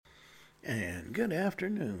And good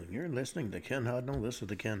afternoon. You're listening to Ken Hudnall. This is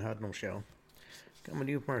the Ken Hudnall Show. Coming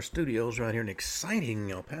to you from our studios right here in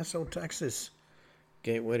exciting El Paso, Texas.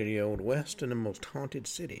 Gateway to the Old West and the most haunted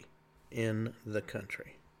city in the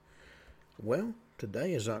country. Well,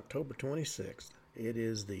 today is October 26th. It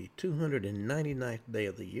is the 299th day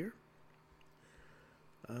of the year.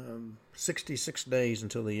 66 days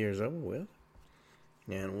until the year's over with.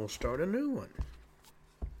 And we'll start a new one.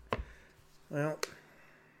 Well,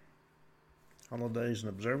 holidays and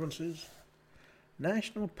observances.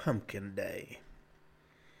 National Pumpkin Day.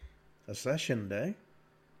 Accession Day.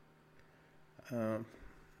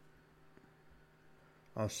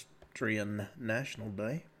 Austrian National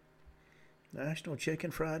Day. National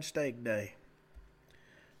Chicken Fried Steak Day.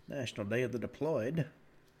 National Day of the Deployed.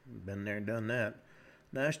 Been there, done that.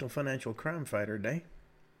 National Financial Crime Fighter Day.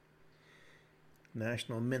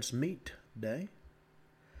 National Mincemeat Day.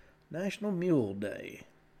 National Mule Day.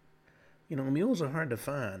 You know, mules are hard to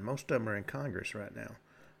find. Most of them are in Congress right now.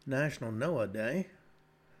 National Noah Day.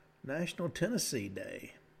 National Tennessee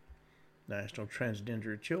Day. National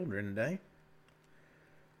Transgender Children Day.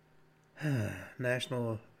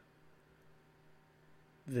 National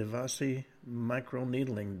Vivasi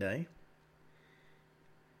Microneedling Day.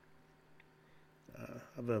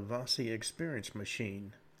 A Vivasi experience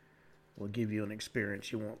machine will give you an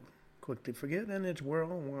experience you won't quickly forget, and it's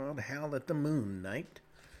World Howl at the Moon Night.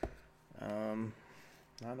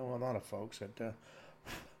 I know a lot of folks that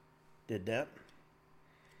did that.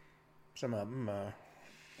 Some of them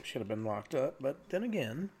should have been locked up, but then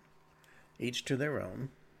again, each to their own.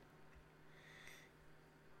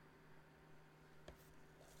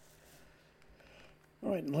 All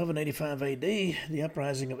right, in 1185 AD, the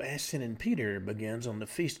uprising of Asin and Peter begins on the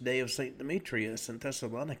feast day of St. Demetrius in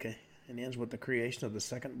Thessalonica and ends with the creation of the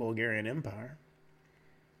Second Bulgarian Empire.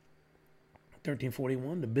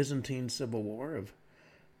 1341, the Byzantine Civil War of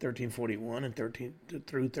 1341 and through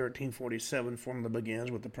 1347 formally begins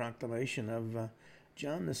with the proclamation of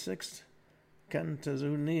John VI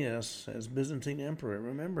Cantazunius as Byzantine Emperor.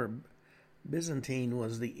 Remember, Byzantine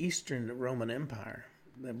was the Eastern Roman Empire.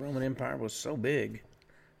 The Roman Empire was so big,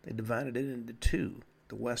 they divided it into two,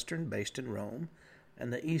 the Western, based in Rome,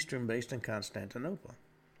 and the Eastern, based in Constantinople.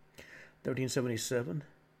 1377,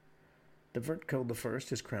 Tvrtko I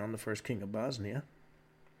is crowned the first king of Bosnia.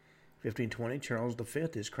 1520, Charles V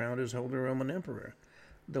is crowned as Holy Roman Emperor,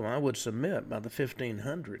 though I would submit by the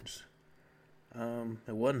 1500s,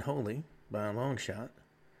 it wasn't holy by a long shot.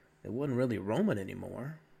 It wasn't really Roman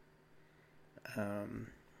anymore.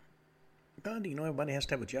 But, you know, everybody has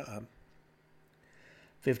to have a job.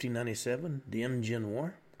 1597, the Imjin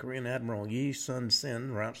War. Korean Admiral Yi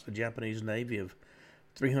Sun-sin routs the Japanese Navy of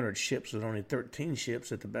 300 ships with only 13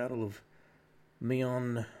 ships at the Battle of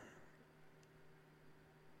Myeon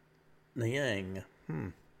Nyang.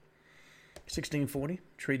 1640,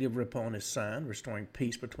 Treaty of Ripon is signed, restoring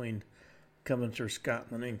peace between Covenanter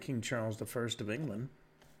Scotland and King Charles I of England.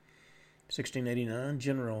 1689,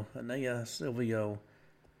 General Anea Silvio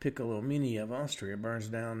Piccolomini of Austria burns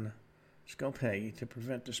down Skopje to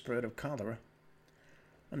prevent the spread of cholera.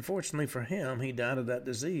 Unfortunately for him, he died of that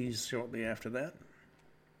disease shortly after that.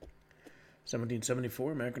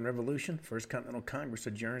 1774, American Revolution, First Continental Congress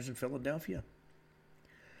adjourns in Philadelphia.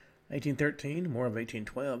 1813, War of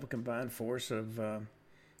 1812, a combined force of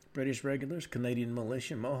British regulars, Canadian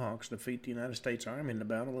militia, and Mohawks defeat the United States Army in the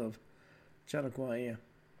Battle of Chautauqua.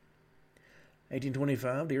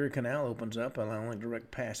 1825, the Erie Canal opens up, allowing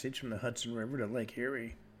direct passage from the Hudson River to Lake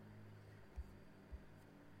Erie.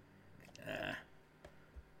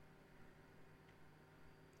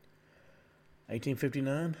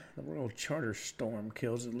 1859, the World Charter Storm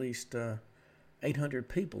kills at least 800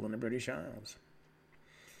 people in the British Isles.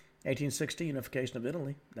 1860, unification of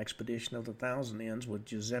Italy. The expedition of the Thousand ends with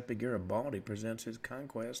Giuseppe Garibaldi presents his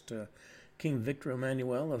conquest to King Victor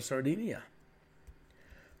Emmanuel of Sardinia.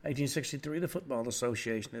 1863, the Football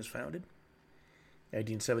Association is founded.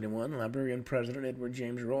 1871, Liberian President Edward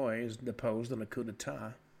James Roy is deposed in a coup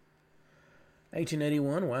d'etat.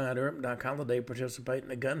 1881, Wyatt Earp and Doc Holliday participate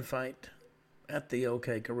in a gunfight at the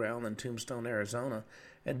OK Corral in Tombstone, Arizona.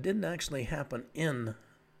 It didn't actually happen in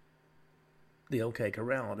the OK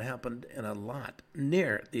Corral. It happened in a lot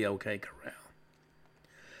near the OK Corral.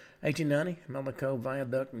 1890, Melico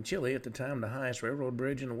Viaduct in Chile, at the time the highest railroad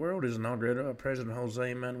bridge in the world, is inaugurated by President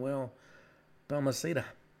Jose Manuel Balmaceda.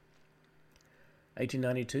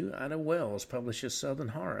 1892, Ida Wells publishes Southern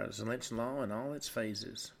Horrors and Lynch Law in all its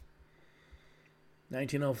phases.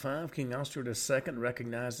 1905, King Oscar II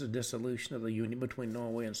recognizes the dissolution of the union between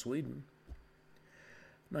Norway and Sweden.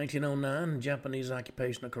 1909, Japanese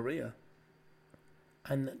occupation of Korea.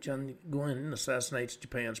 And Jun Gwin assassinates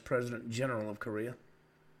Japan's President General of Korea.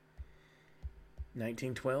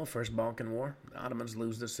 1912, First Balkan War. The Ottomans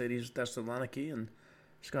lose the cities Thessaloniki and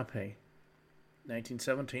Skopje.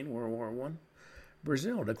 1917, World War I.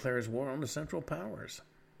 Brazil declares war on the Central Powers.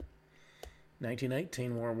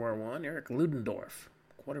 1918, World War I. Erich Ludendorff,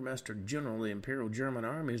 Quartermaster General of the Imperial German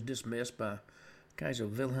Army, is dismissed by Kaiser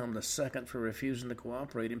Wilhelm II for refusing to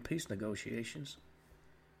cooperate in peace negotiations.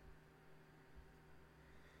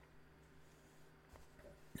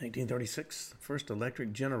 1936, first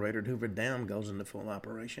electric generator at Hoover Dam goes into full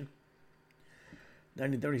operation.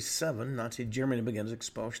 1937, Nazi Germany begins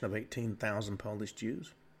expulsion of 18,000 Polish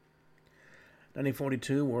Jews.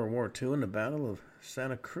 1942, World War II and the Battle of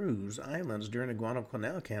Santa Cruz Islands during the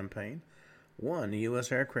Guadalcanal campaign. One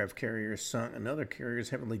U.S. aircraft carrier sunk, another carrier is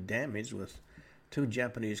heavily damaged, with 2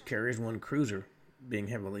 Japanese carriers, 1 cruiser being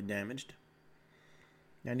heavily damaged.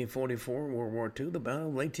 1944, World War II, the Battle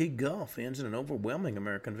of Leyte Gulf ends in an overwhelming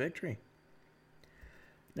American victory.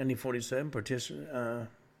 1947,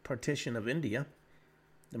 partition of India.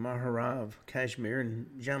 The Maharaja of Kashmir and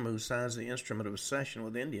Jammu signs the Instrument of Accession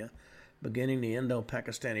with India, beginning the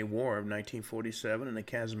Indo-Pakistani War of 1947 and the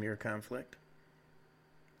Kashmir conflict.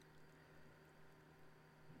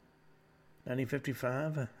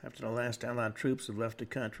 1955, after the last Allied troops have left the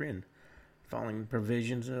country and following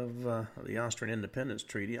provisions of the Austrian Independence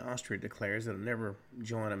Treaty, Austria declares that it will never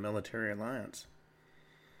join a military alliance.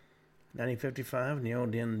 1955,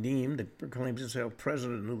 Ngo Dinh Diem proclaims itself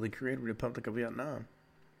president of the newly created Republic of Vietnam.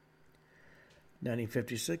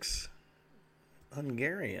 1956,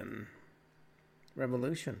 Hungarian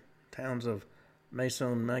Revolution. Towns of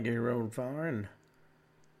Mason-Magyarország and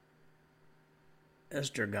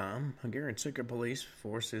Esztergom. Hungarian secret police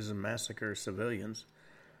forces and massacre civilians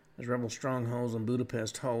as rebel strongholds on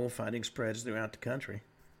Budapest Hole. Fighting spreads throughout the country.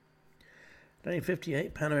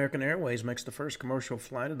 1958, Pan American Airways makes the first commercial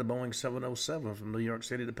flight of the Boeing 707 from New York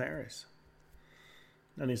City to Paris.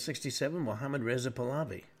 1967, Mohammad Reza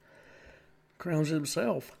Pahlavi crowns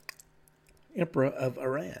himself Emperor of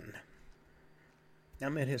Iran. I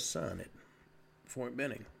met his son at Fort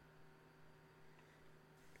Benning.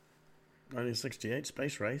 1968,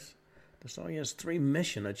 space race. The Soyuz 3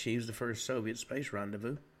 mission achieves the first Soviet space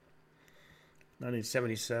rendezvous.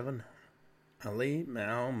 1977, Ali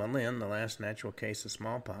Malin, the last natural case of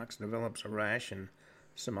smallpox, develops a rash in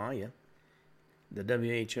Somalia. The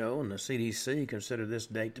WHO and the CDC consider this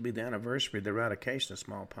date to be the anniversary of the eradication of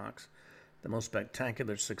smallpox, the most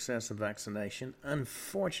spectacular success of vaccination.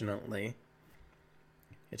 Unfortunately,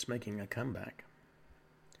 it's making a comeback.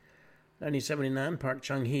 1979, Park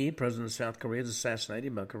Chung-hee, president of South Korea, is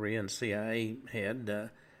assassinated by Korean CIA head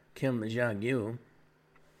Kim Jong-il.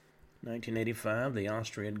 1985, the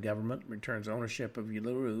Austrian government returns ownership of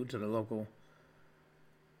Uluru to the local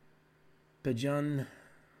Pidgin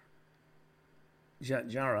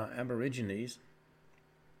Jatjara Aborigines.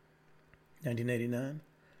 1989,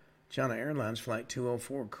 China Airlines Flight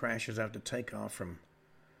 204 crashes after takeoff from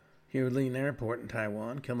Hualien Airport in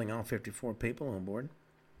Taiwan, killing all 54 people on board.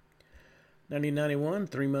 1991,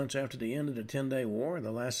 3 months after the end of the 10-day war,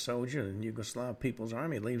 the last soldier in the Yugoslav People's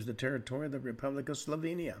Army leaves the territory of the Republic of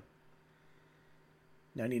Slovenia.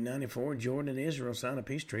 1994, Jordan and Israel sign a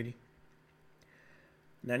peace treaty.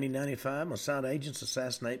 1995, Mossad agents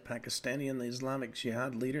assassinate Pakistani and Islamic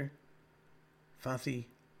Jihad leader Fathi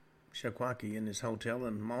Shakwaki in his hotel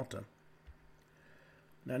in Malta.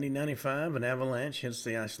 1995, an avalanche hits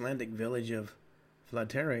the Icelandic village of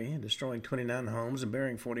Flateyri, destroying 29 homes and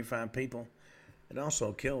burying 45 people. It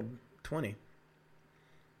also killed 20.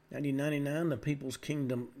 1999,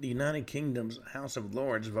 the United Kingdom's House of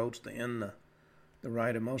Lords votes to end the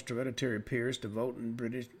right of most hereditary peers to vote in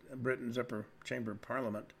Britain's upper chamber of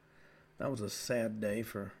Parliament. That was a sad day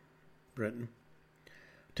for Britain.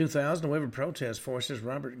 2000, whoever protest forces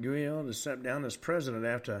Robert Guillo to step down as president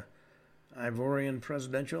after Ivorian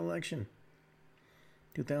presidential election.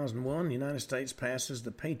 2001, the United States passes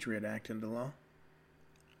the Patriot Act into law.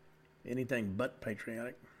 Anything but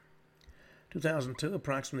patriotic. 2002,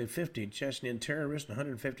 approximately 50 Chechnyan terrorists and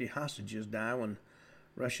 150 hostages die when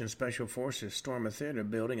Russian special forces storm a theater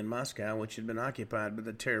building in Moscow, which had been occupied by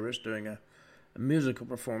the terrorists during a musical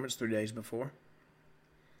performance 3 days before.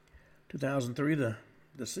 2003,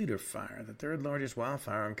 the Cedar Fire, the third largest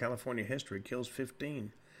wildfire in California history, kills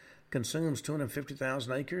 15, consumes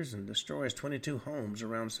 250,000 acres, and destroys 22 homes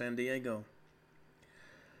around San Diego.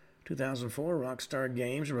 2004, Rockstar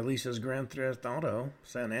Games releases Grand Theft Auto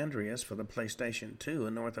San Andreas for the PlayStation 2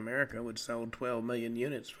 in North America, which sold 12 million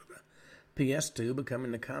units for the PS2,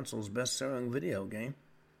 becoming the console's best-selling video game.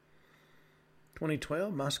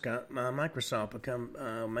 2012,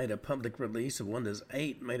 Microsoft made a public release of Windows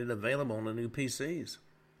 8, made it available on the new PCs.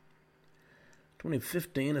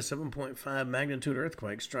 2015, a 7.5 magnitude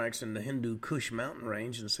earthquake strikes in the Hindu Kush mountain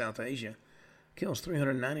range in South Asia, kills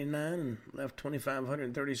 399 and left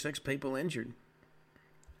 2,536 people injured.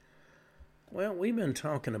 Well, we've been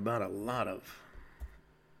talking about a lot of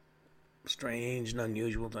strange and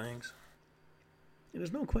unusual things.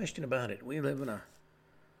 There's no question about it. We live in a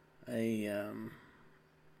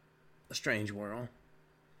strange world.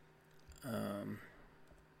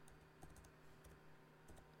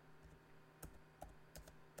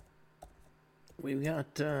 We've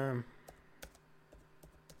got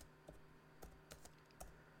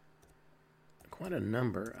quite a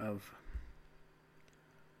number of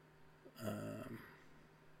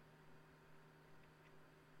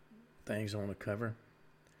things I want to cover.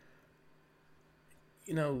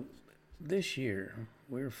 You know, this year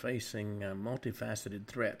we're facing multifaceted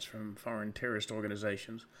threats from foreign terrorist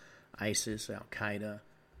organizations, ISIS, Al-Qaeda,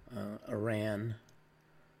 Iran,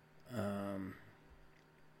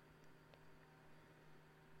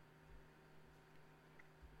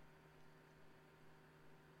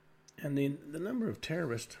 and the number of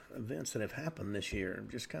terrorist events that have happened this year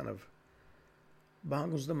just kind of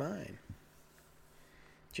boggles the mind.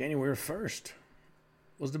 January 1st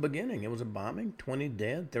was the beginning. It was a bombing, 20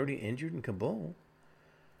 dead, 30 injured in Kabul.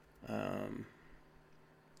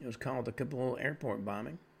 It was called the Kabul airport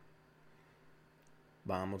bombing.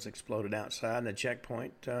 Bomb was exploded outside the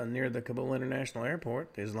checkpoint near the Kabul International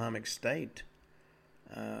Airport. The Islamic State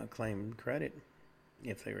claimed credit,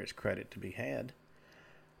 if there is credit to be had.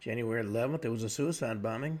 January 11th, there was a suicide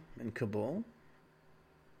bombing in Kabul.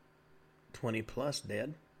 20 plus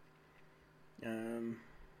dead.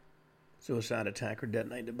 Suicide attacker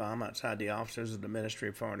detonated the bomb outside the offices of the Ministry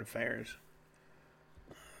of Foreign Affairs.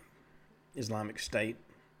 Islamic State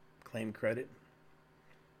claimed credit.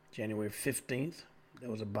 January 15th,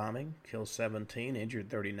 there was a bombing, killed 17,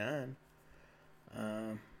 injured 39.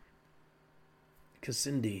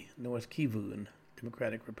 Kasindi, North Kivu, in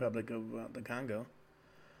Democratic Republic of the Congo.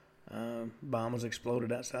 Bomb was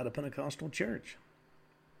exploded outside a Pentecostal church.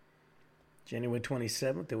 January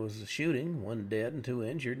 27th, there was a shooting, 1 dead and 2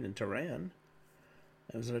 injured in Tehran.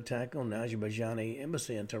 There was an attack on the Azerbaijani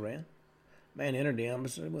embassy in Tehran. Man entered the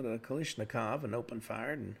embassy with a Kalashnikov and opened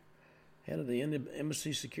fire, and head of the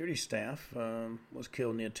embassy security staff was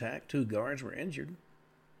killed in the attack. 2 guards were injured.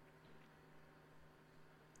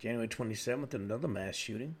 January 27th, another mass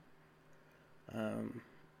shooting.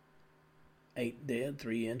 8 dead,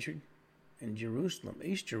 3 injured in Jerusalem,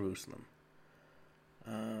 East Jerusalem.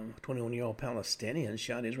 21-year-old Palestinian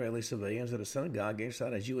shot Israeli civilians at a synagogue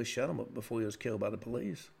inside a Jewish settlement before he was killed by the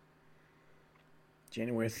police.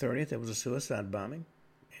 January 30th, there was a suicide bombing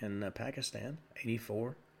in Pakistan.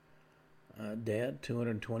 84 dead,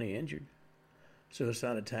 220 injured.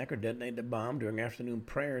 Suicide attacker detonated a bomb during afternoon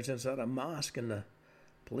prayers inside a mosque in the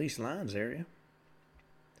police lines area.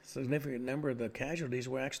 A significant number of the casualties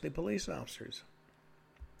were actually police officers.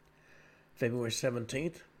 February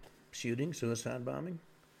 17th, shooting, suicide bombing.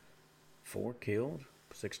 4 killed,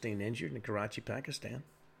 16 injured in Karachi, Pakistan.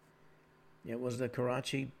 It was the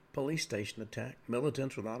Karachi police station attack.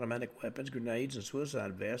 Militants with automatic weapons, grenades, and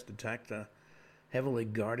suicide vests attacked the heavily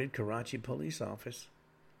guarded Karachi police office.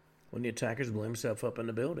 When the attackers blew himself up in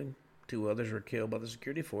the building, 2 others were killed by the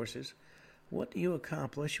security forces. What do you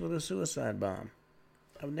accomplish with a suicide bomb?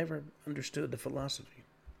 I've never understood the philosophy.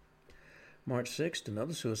 March 6th,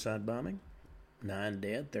 another suicide bombing. 9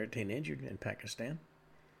 dead, 13 injured in Pakistan.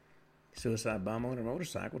 Suicide bomber on a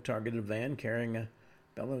motorcycle targeted a van carrying a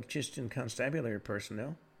Balochistan constabulary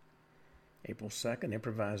personnel. April 2nd,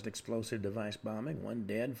 improvised explosive device bombing. 1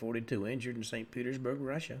 dead, 42 injured in St. Petersburg,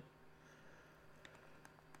 Russia.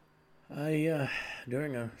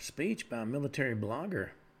 During a speech by a military blogger,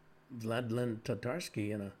 Vladimir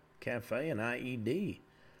Tatarsky, in a cafe, an IED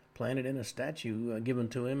planted in a statue given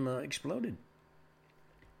to him exploded.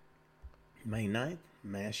 May 9th,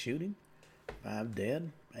 mass shooting, 5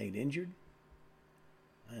 dead, 8 injured.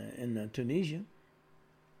 In Tunisia,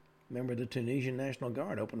 member of the Tunisian National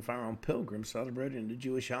Guard opened fire on pilgrims celebrating the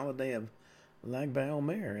Jewish holiday of Lag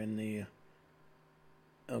BaOmer in the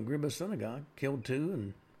El Griba synagogue, killed 2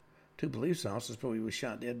 and 2 police officers before he was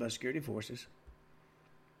shot dead by security forces.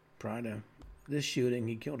 Prior to this shooting,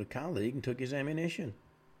 he killed a colleague and took his ammunition.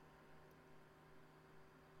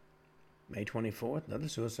 May 24th, another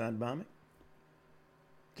suicide bombing.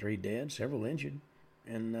 3 dead, several injured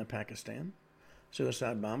in Pakistan.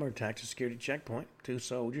 Suicide bomber attacked a security checkpoint. 2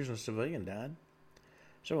 soldiers and a civilian died.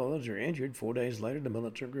 Several others are injured. 4 days later, the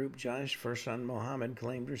militant group Jaish, first son Mohammed,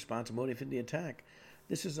 claimed responsibility for the attack.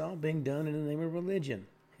 This is all being done in the name of religion.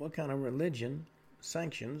 What kind of religion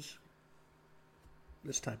sanctions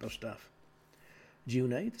this type of stuff?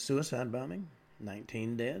 June 8th, suicide bombing.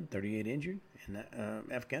 19 dead, 38 injured in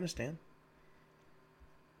Afghanistan.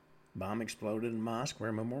 Bomb exploded in mosque where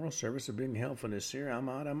a memorial service is being held for Nasir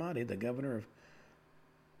Ahmad Ahmadi, the governor of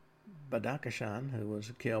Badakhshan, who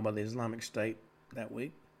was killed by the Islamic State that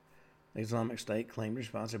week. The Islamic State claimed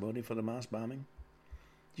responsibility for the mosque bombing.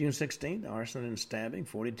 June 16th, arson and stabbing,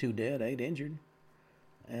 42 dead, 8 injured,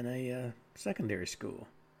 in a secondary school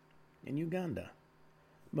in Uganda.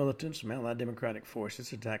 Militants from Allied Democratic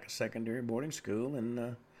Forces attack a secondary boarding school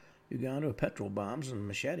in Uganda with petrol bombs and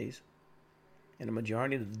machetes, and a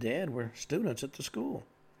majority of the dead were students at the school.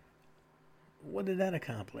 What did that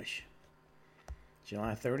accomplish?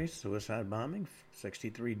 July 30th, suicide bombing,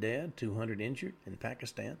 63 dead, 200 injured in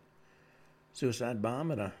Pakistan. Suicide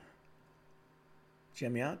bomb at a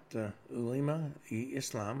Jamiat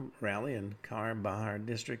Ulema-e-Islam rally in Khyber Bahar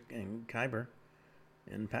district in Khyber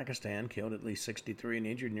in Pakistan killed at least 63 and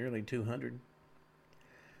injured nearly 200.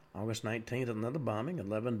 August 19th, another bombing,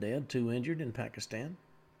 11 dead, 2 injured in Pakistan.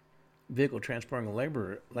 Vehicle transporting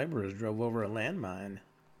laborers drove over a landmine.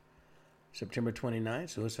 September 29th,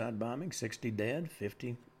 suicide bombing, 60 dead,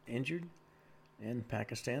 50 injured in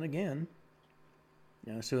Pakistan again.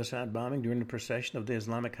 Suicide bombing during the procession of the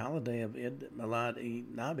Islamic holiday of Eid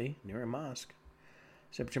Milad-e-Nabi near a mosque.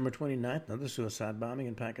 September 29th, another suicide bombing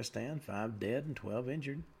in Pakistan, 5 dead and 12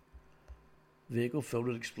 injured. Vehicle filled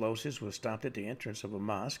with explosives was stopped at the entrance of a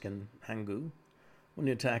mosque in Hangu when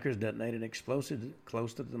the attackers detonated explosives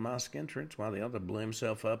close to the mosque entrance while the other blew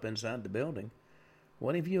himself up inside the building.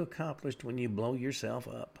 What have you accomplished when you blow yourself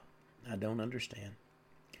up? I don't understand.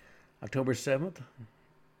 October 7th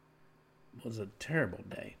was a terrible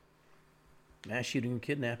day. Mass shooting and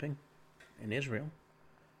kidnapping in Israel.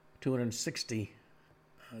 260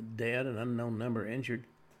 dead, an unknown number injured.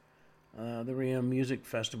 The Reem Music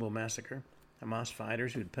Festival massacre. Hamas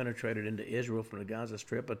fighters who had penetrated into Israel from the Gaza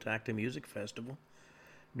Strip attacked a music festival.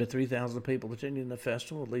 The 3,000 people attending the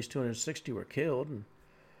festival, at least 260 were killed, and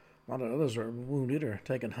a lot of others are wounded or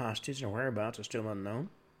taken hostage, and whereabouts are still unknown.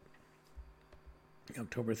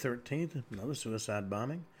 October 13th, another suicide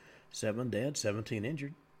bombing. 7 dead, 17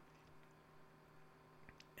 injured.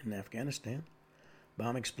 In Afghanistan,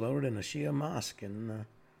 bomb exploded in a Shia mosque in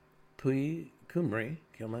Pui Kumri,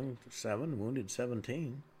 killing 7, wounded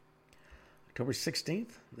 17. October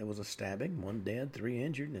 16th, there was a stabbing, 1 dead, 3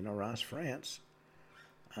 injured in Arras, France.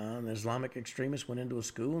 An Islamic extremist went into a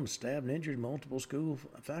school and stabbed and injured multiple school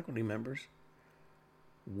faculty members.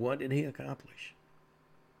 What did he accomplish?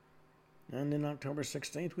 And then October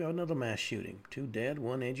 16th, we had another mass shooting. 2 dead,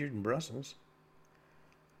 1 injured in Brussels.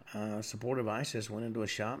 Support of ISIS went into a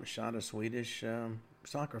shop and shot a Swedish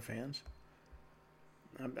soccer fans.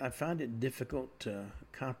 I find it difficult to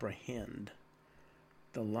comprehend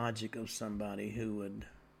the logic of somebody who would,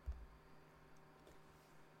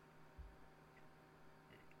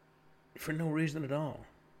 for no reason at all,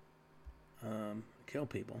 kill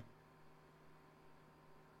people.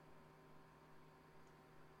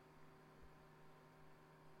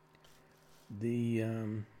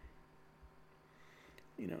 In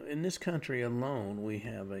this country alone, we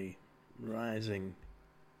have a rising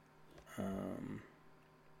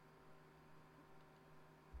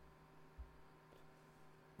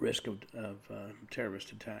risk of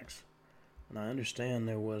terrorist attacks. And I understand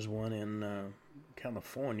there was one in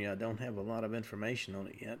California. I don't have a lot of information on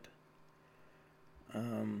it yet.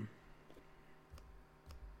 And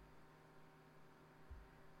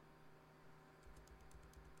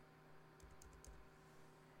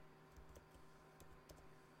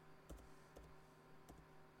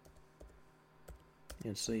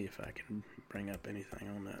see if I can bring up anything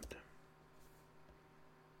on that.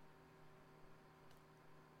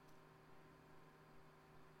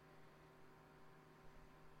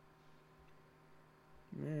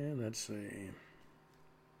 Yeah, let's see.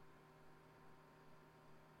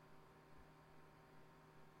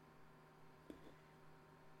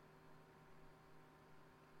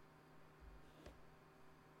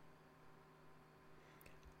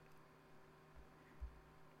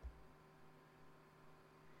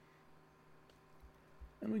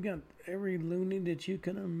 And we got every loony that you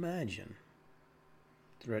can imagine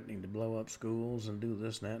threatening to blow up schools and do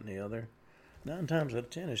this, that, and the other. 9 times out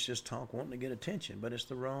of 10, it's just talk wanting to get attention, but it's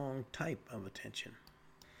the wrong type of attention.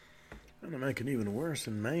 And to make it even worse,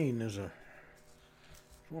 in Maine, there's a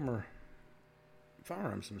former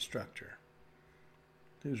firearms instructor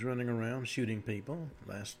who's running around shooting people.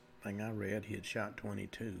 Last thing I read, he had shot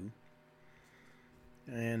 22.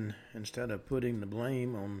 And instead of putting the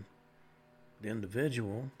blame on the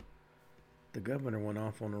individual, the governor went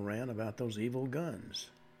off on a rant about those evil guns.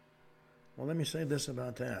 Well, let me say this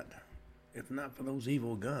about that. If not for those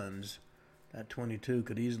evil guns, that 22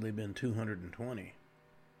 could easily have been 220.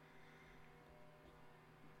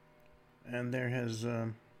 And there has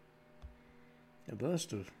the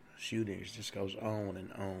list of shootings just goes on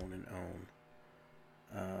and on and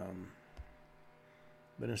on.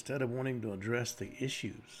 But instead of wanting to address the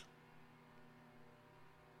issues,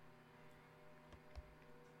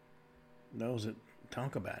 those that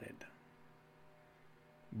talk about it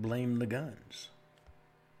blame the guns,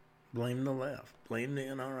 blame the left, blame the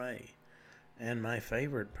NRA. And my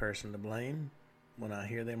favorite person to blame when I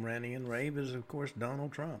hear them ranting and rave is, of course,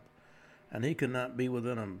 Donald Trump. And he could not be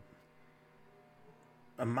within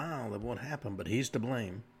a mile of what happened, but he's to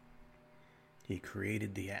blame. He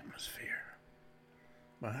created the atmosphere.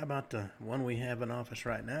 Well, how about the one we have in office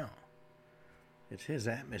right now? It's his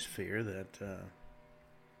atmosphere that,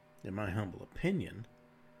 in my humble opinion,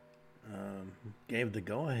 gave the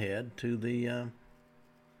go-ahead to the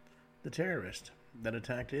terrorist that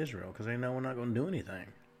attacked Israel, because they know we're not going to do anything.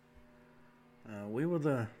 We were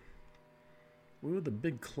the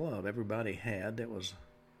big club everybody had that was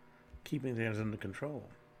keeping things under control.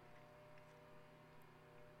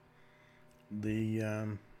 A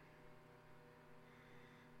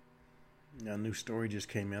new story just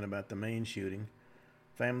came in about the Maine shooting.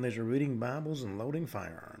 Families are reading Bibles and loading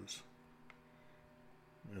firearms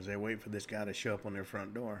as they wait for this guy to show up on their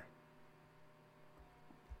front door.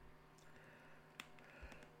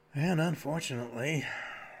 And unfortunately,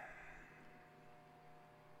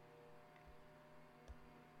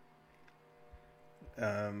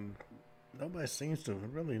 nobody seems to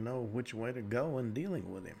really know which way to go in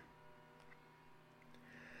dealing with him.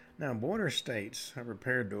 Now, border states are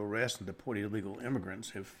prepared to arrest and deport illegal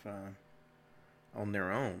immigrants if, on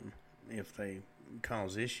their own, if they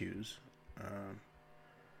cause issues.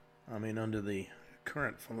 Under the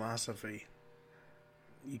current philosophy,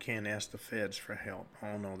 you can't ask the feds for help.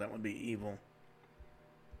 Oh no, that would be evil.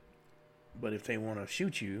 But if they want to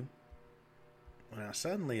shoot you, well,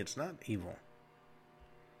 suddenly it's not evil.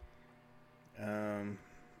 And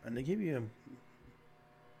they give you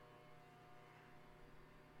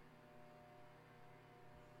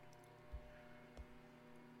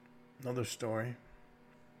another story.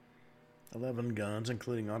 11 guns,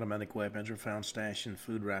 including automatic weapons, were found stashed in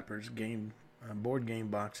food wrappers, board game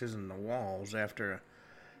boxes, and the walls after a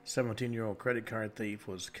 17-year-old credit card thief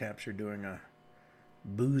was captured during a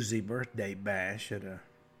boozy birthday bash at a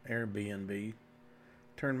Airbnb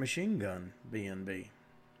turned machine gun B&B.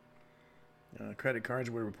 Credit cards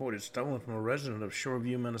were reported stolen from a resident of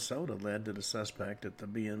Shoreview, Minnesota, led to the suspect at the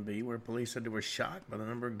B&B, where police said they were shocked by the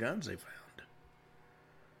number of guns they found.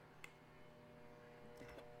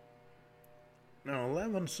 Now,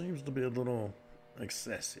 11 seems to be a little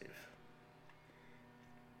excessive.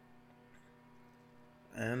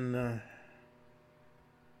 And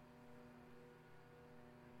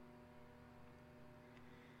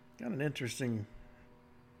got an interesting...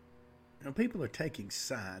 people are taking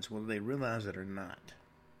sides, whether they realize it or not.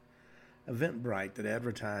 Eventbrite, that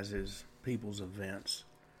advertises people's events,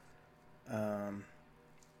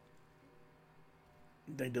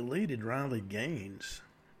 they deleted Riley Gaines,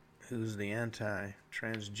 who's the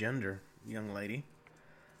anti-transgender young lady,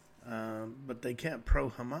 but they kept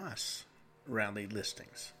pro-Hamas rally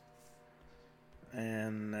listings.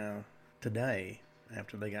 And today,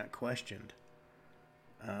 after they got questioned,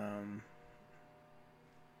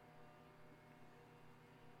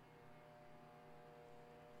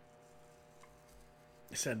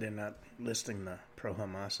 they said they're not listing the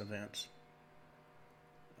pro-Hamas events.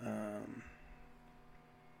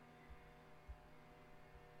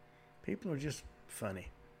 People are just funny.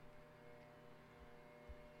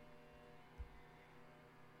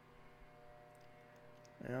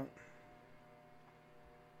 Well,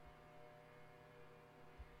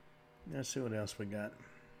 let's see what else we got.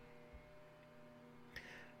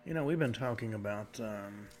 We've been talking about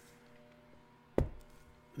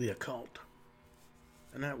the occult.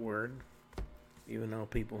 And that word, even though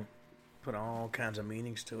people put all kinds of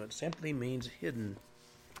meanings to it, simply means hidden.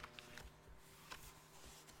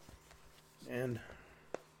 And,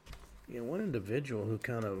 one individual who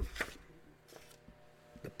kind of,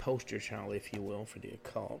 the poster child, if you will, for the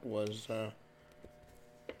occult was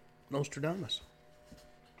Nostradamus.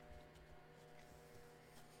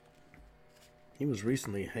 He was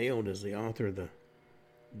recently hailed as the author of the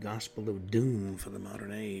Gospel of Doom for the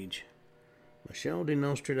modern age. Michel de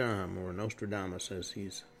Nostradam, or Nostradamus as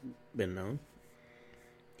he's been known.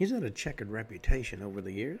 He's had a checkered reputation over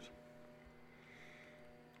the years.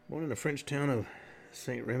 Born in the French town of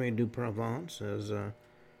Saint-Rémy-du-Provence as the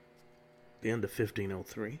end of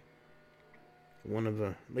 1503. One of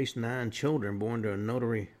at least 9 children born to a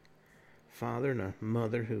notary father and a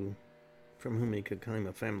mother from whom he could claim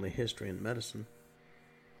a family history in medicine.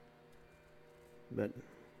 But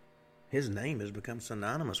his name has become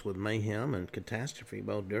synonymous with mayhem and catastrophe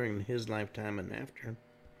both during his lifetime and after.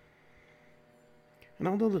 And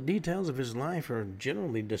although the details of his life are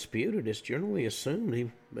generally disputed, it's generally assumed he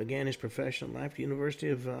began his professional life at the University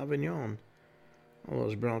of Avignon, although it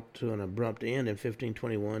was brought to an abrupt end in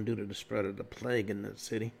 1521 due to the spread of the plague in that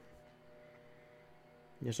city.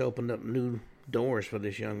 This opened up new doors for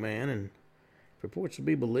this young man, and if reports to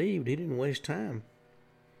be believed, he didn't waste time.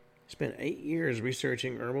 He spent 8 years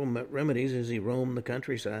researching herbal remedies as he roamed the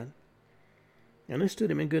countryside, and this stood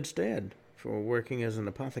him in good stead for working as an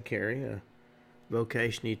apothecary, a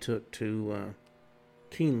vocation he took to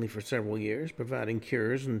keenly for several years, providing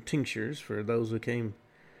cures and tinctures for those who came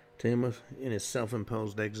to him in his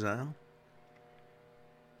self-imposed exile.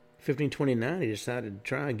 In 1529, he decided to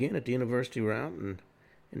try again at the university route and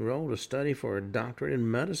enrolled to study for a doctorate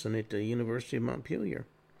in medicine at the University of Montpellier.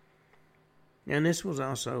 And this was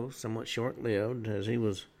also somewhat short-lived, as he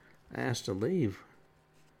was asked to leave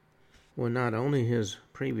when not only his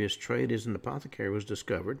previous trade as an apothecary was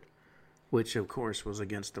discovered, which of course was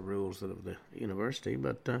against the rules of the university,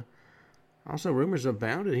 but also rumors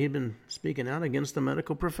abounded he'd been speaking out against the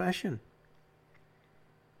medical profession.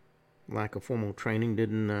 Lack of formal training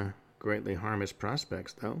didn't greatly harm his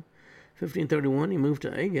prospects, though. 1531, he moved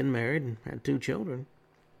to Agen, married, and had 2 children.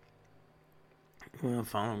 Well,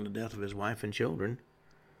 following the death of his wife and children,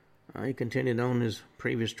 he continued on his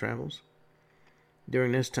previous travels.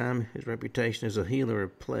 During this time, his reputation as a healer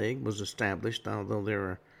of plague was established, although there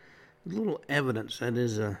are little evidence that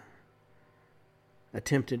his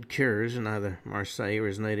attempted cures in either Marseille or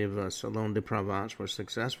his native Salon de Provence were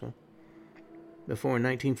successful. Before in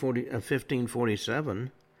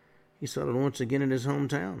 1547, he settled once again in his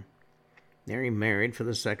hometown. There he married for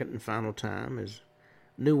the second and final time. His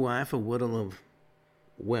new wife, a widow of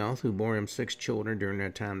wealth, who bore him 6 children during their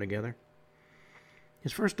time together.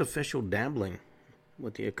 His first official dabbling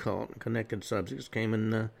with the occult and connected subjects came in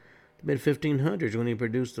the mid-1500s when he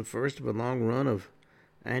produced the first of a long run of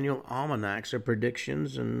annual almanacs of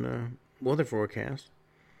predictions and weather forecasts,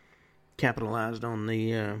 capitalized on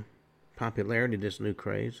the popularity of this new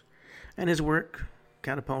craze, and his work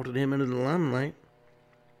catapulted him into the limelight.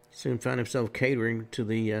 He soon found himself catering to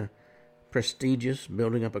the prestigious,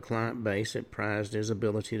 building up a client base that prized his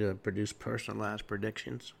ability to produce personalized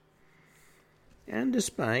predictions. And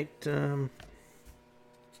despite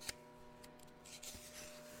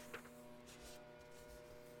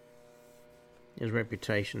his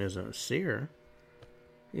reputation as a seer,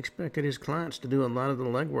 he expected his clients to do a lot of the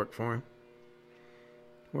legwork for him.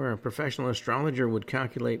 Where a professional astrologer would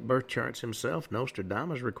calculate birth charts himself,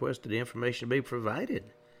 Nostradamus requested the information be provided.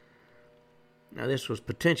 Now, this was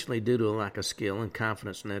potentially due to a lack of skill and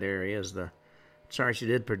confidence in that area, as the charts he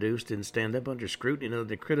did produce didn't stand up under scrutiny or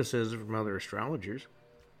the criticism from other astrologers.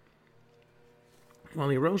 While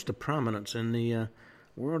he rose to prominence in the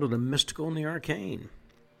world of the mystical and the arcane,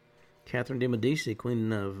 Catherine de' Medici,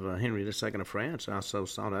 Queen of Henry II of France, also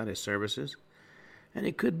sought out his services. And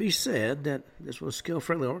it could be said that this was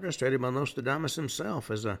skillfully orchestrated by Nostradamus himself,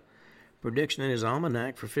 as a prediction in his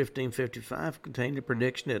almanac for 1555 contained a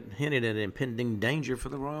prediction that hinted at impending danger for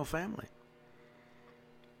the royal family.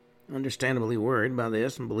 Understandably worried by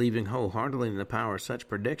this and believing wholeheartedly in the power of such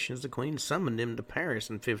predictions, the Queen summoned him to Paris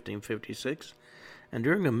in 1556, and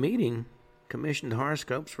during a meeting commissioned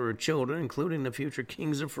horoscopes for her children, including the future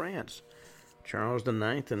kings of France, Charles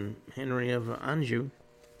IX and Henry of Anjou.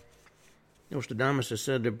 Nostradamus is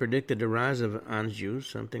said to have predicted the rise of Anjou,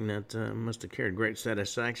 something that must have carried great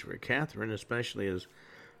satisfaction for Catherine, especially as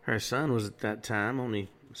her son was at that time only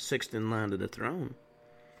 6th in line to the throne.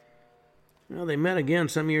 Well, they met again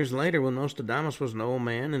some years later when Nostradamus was an old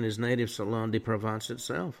man in his native Salon de Provence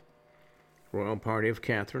itself. The royal party of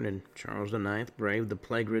Catherine and Charles IX braved the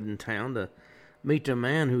plague-ridden town to meet the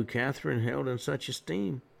man who Catherine held in such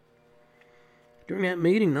esteem. During that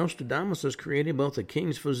meeting, Nostradamus was created both a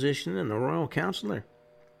king's physician and a royal counselor,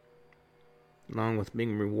 along with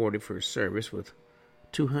being rewarded for his service with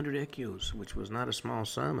 200 écus, which was not a small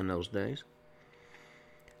sum in those days.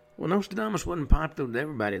 Well, Nostradamus wasn't popular with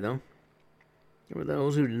everybody, though. There were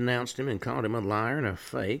those who denounced him and called him a liar and a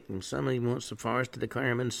fake, and some even went so far as to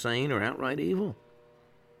declare him insane or outright evil.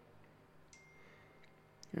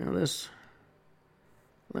 Now, this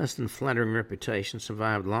less than flattering reputation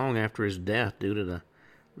survived long after his death due to the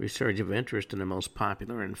resurgence of interest in the most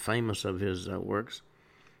popular and famous of his works.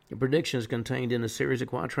 The predictions contained in a series of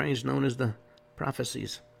quatrains known as the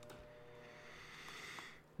Prophecies.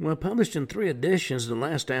 Well, published in 3 editions, the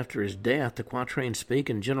last after his death, the quatrains speak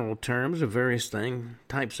in general terms of various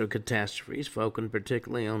types of catastrophes, focusing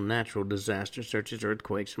particularly on natural disasters such as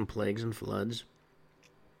earthquakes and plagues and floods,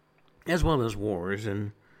 as well as wars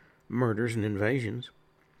and murders and invasions.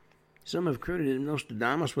 Some have credited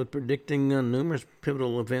Nostradamus with predicting numerous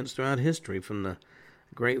pivotal events throughout history, from the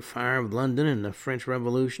Great Fire of London and the French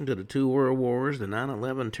Revolution to the 2 World Wars, the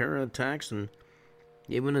 9/11 terror attacks, and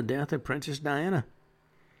even the death of Princess Diana.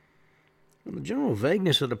 Well, the general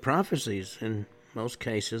vagueness of the prophecies, in most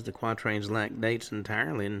cases, the quatrains lack dates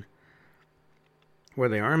entirely, and where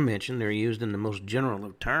they are mentioned, they're used in the most general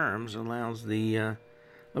of terms, allows a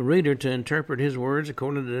reader to interpret his words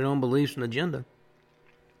according to their own beliefs and agenda.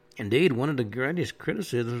 Indeed, one of the greatest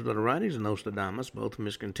criticisms of the writings of Nostradamus, both from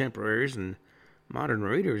his contemporaries and modern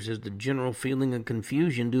readers, is the general feeling of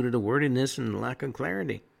confusion due to the wordiness and lack of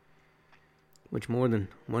clarity, which more than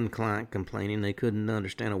one client complaining they couldn't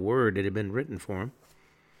understand a word that had been written for them.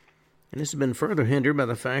 And this has been further hindered by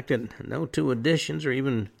the fact that no 2 editions or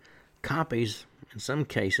even copies, in some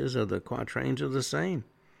cases, of the quatrains are the same.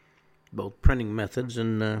 Both printing methods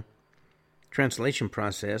and translation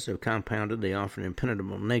process have compounded the often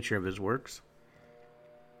impenetrable nature of his works.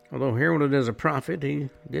 Although heralded as a prophet, he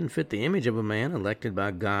didn't fit the image of a man elected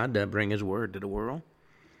by God to bring his word to the world.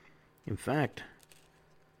 In fact,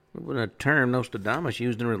 when a term Nostradamus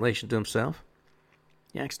used in relation to himself,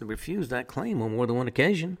 he actually refused that claim on more than one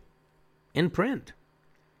occasion, in print.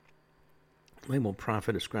 The label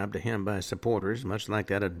prophet ascribed to him by his supporters, much like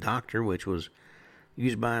that of doctor, which was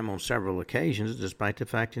used by him on several occasions, despite the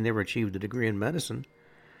fact he never achieved a degree in medicine,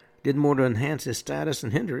 did more to enhance his status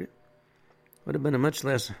and hinder it. Would have been a much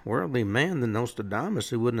less worldly man than Nostradamus,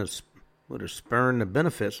 who would have spurned the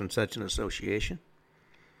benefits from such an association.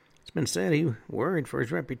 It's been said he worried for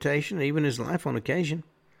his reputation and even his life on occasion.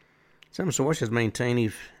 Some sources maintain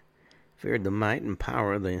he feared the might and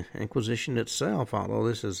power of the Inquisition itself, although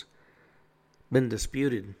this has been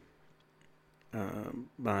disputed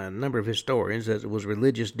by a number of historians, as it was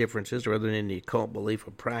religious differences rather than the occult belief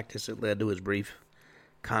or practice that led to his brief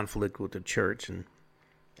conflict with the church in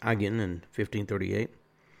Agen in 1538.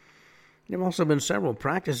 There have also been several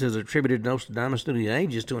practices attributed to Nostradamus through the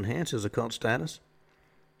ages to enhance his occult status,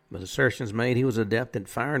 but assertions made he was adept at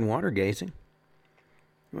fire and water gazing.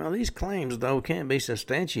 Well, these claims, though, can't be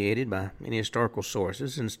substantiated by any historical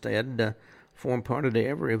sources. Instead, form part of the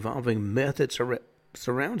ever-evolving myth that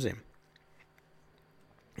surrounds him.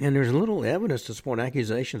 And there's little evidence to support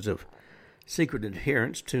accusations of secret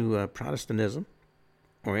adherence to Protestantism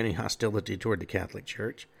or any hostility toward the Catholic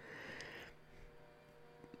Church.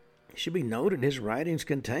 It should be noted his writings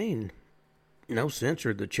contain no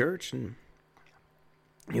censure of the Church, and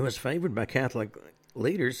he was favored by Catholic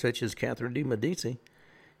leaders such as Catherine de' Medici,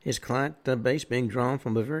 his client base being drawn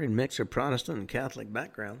from a varied mix of Protestant and Catholic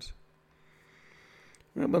backgrounds.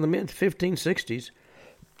 Well, by the mid-1560s,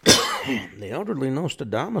 the elderly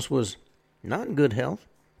Nostradamus was not in good health,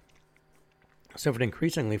 suffered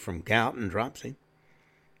increasingly from gout and dropsy.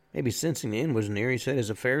 Maybe sensing the end was near, he set his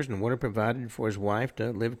affairs in order, provided for his wife to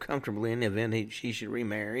live comfortably in the event she should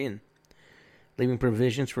remarry, and leaving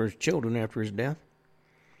provisions for his children after his death.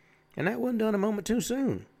 And that wasn't done a moment too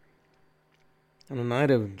soon. On the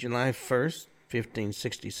night of July 1st,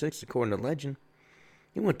 1566, according to legend,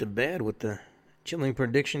 he went to bed with the chilling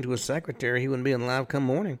prediction to his secretary he wouldn't be alive come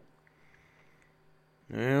morning.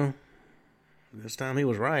 Well, this time he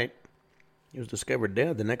was right. He was discovered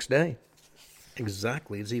dead the next day,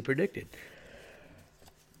 exactly as he predicted.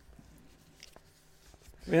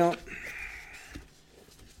 Well,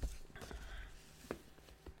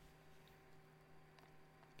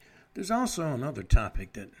 there's also another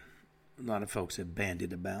topic that a lot of folks have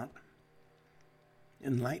bandied about: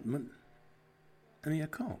 enlightenment and the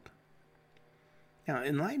occult. Now,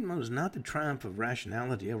 enlightenment was not the triumph of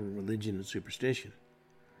rationality over religion and superstition.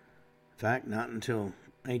 In fact, not until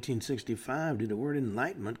 1865 did the word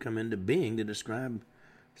enlightenment come into being to describe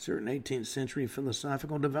certain 18th century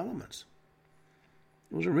philosophical developments.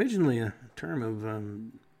 It was originally a term of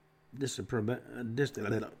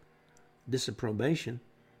disapprobation,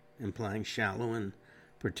 implying shallow and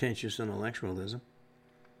pretentious intellectualism.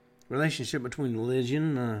 The relationship between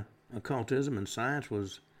religion, occultism, and science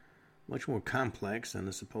was much more complex than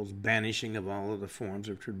the supposed banishing of all of the forms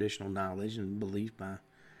of traditional knowledge and belief by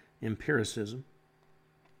empiricism.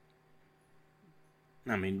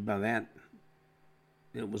 I mean, by that,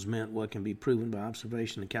 it was meant what can be proven by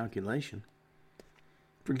observation and calculation.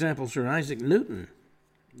 For example, Sir Isaac Newton,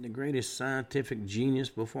 the greatest scientific genius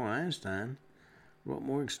before Einstein, wrote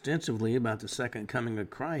more extensively about the second coming of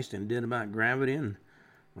Christ than did about gravity, and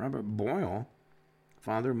Robert Boyle,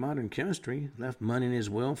 father of modern chemistry, left money in his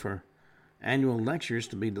will for annual lectures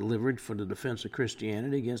to be delivered for the defense of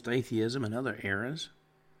Christianity against atheism and other errors.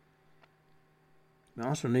 We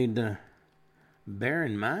also need to bear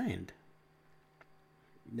in mind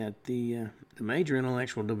that the major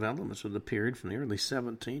intellectual developments of the period from the early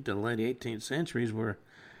 17th to the late 18th centuries were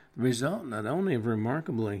the result not only of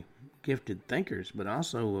remarkably gifted thinkers, but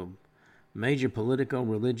also of major political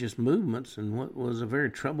religious movements in what was a very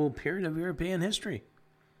troubled period of European history.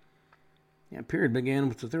 That period began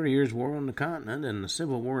with the 30 Years' War on the continent and the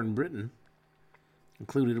Civil War in Britain,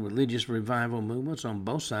 included religious revival movements on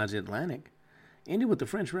both sides of the Atlantic, ended with the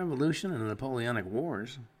French Revolution and the Napoleonic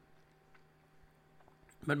Wars.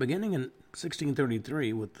 But beginning in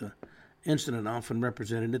 1633, with the incident often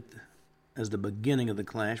represented as the beginning of the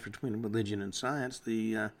clash between religion and science,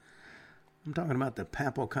 I'm talking about the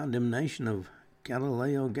papal condemnation of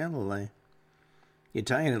Galileo Galilei. The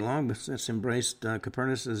Italian had long since embraced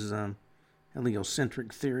Copernicus'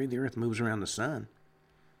 heliocentric theory. The Earth moves around the sun.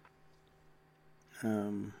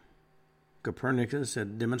 Copernicus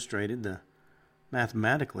had demonstrated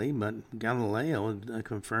mathematically, but Galileo had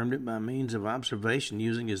confirmed it by means of observation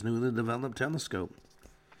using his newly developed telescope.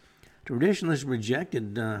 Traditionalists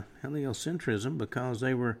rejected heliocentrism because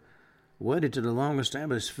they were wedded to the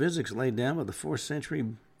long-established physics laid down by the 4th century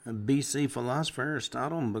BC philosopher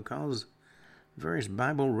Aristotle, and because various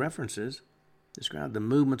Bible references describe the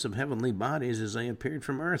movements of heavenly bodies as they appeared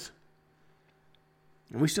from Earth.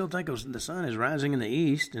 And we still think of the sun as rising in the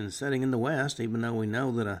east and setting in the west, even though we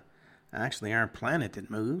know that actually our planet that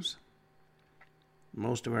moves.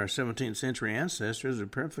 Most of our 17th century ancestors are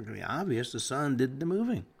perfectly obvious the sun did the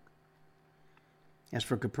moving. As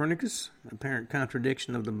for Copernicus, apparent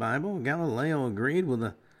contradiction of the Bible, Galileo agreed with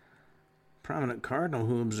a prominent cardinal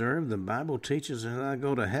who observed the Bible teaches us how to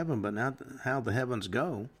go to heaven, but not how the heavens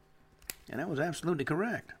go. And that was absolutely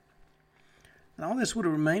correct. And all this would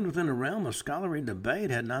have remained within the realm of scholarly debate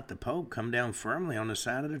had not the Pope come down firmly on the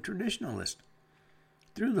side of the traditionalist.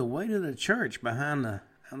 Threw the weight of the church behind the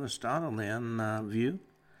Aristotelian view.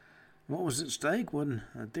 And what was at stake wasn't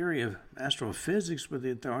a theory of astrophysics with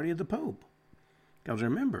the authority of the Pope. Because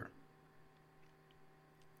remember,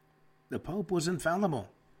 the Pope was infallible.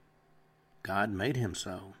 God made him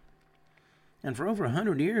so. And for over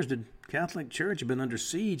 100 years, the Catholic Church had been under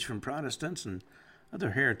siege from Protestants and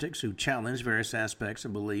other heretics who challenged various aspects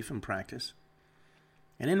of belief and practice.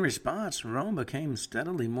 And in response, Rome became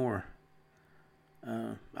steadily more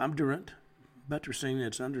obdurate, buttressing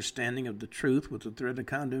its understanding of the truth with the threat of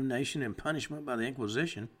condemnation and punishment by the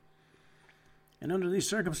Inquisition. And under these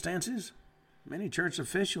circumstances, many church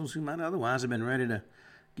officials who might otherwise have been ready to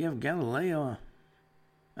give Galileo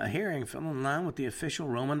a hearing fell in line with the official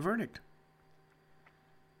Roman verdict.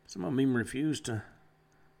 Some of them even refused to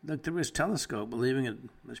look through his telescope, believing it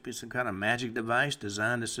must be some kind of magic device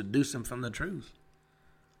designed to seduce them from the truth.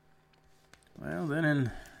 Well, then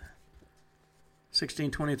in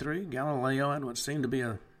 1623, Galileo had what seemed to be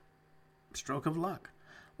a stroke of luck.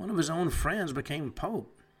 One of his own friends became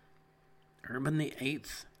Pope, Urban VIII.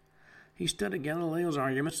 He studied Galileo's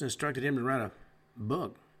arguments and instructed him to write a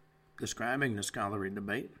book describing the scholarly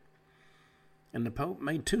debate. And the Pope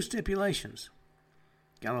made two stipulations.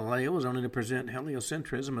 Galileo was only to present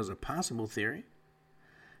heliocentrism as a possible theory.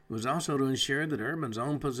 It was also to ensure that Urban's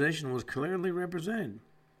own position was clearly represented.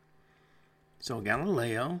 So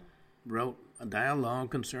Galileo wrote a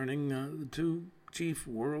dialogue concerning the two chief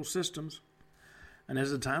world systems. And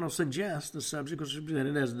as the title suggests, the subject was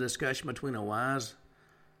presented as a discussion between a wise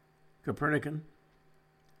Copernican,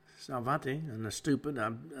 Salvati, and a stupid,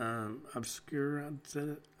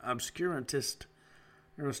 obscurantist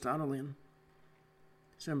Aristotelian.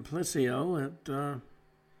 Simplicio, the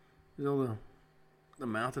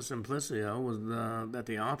mouth of Simplicio was that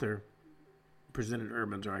the author presented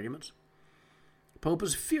Urban's arguments. Pope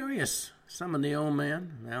is furious, summoned the old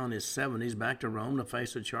man, now in his 70s, back to Rome to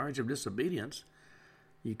face a charge of disobedience.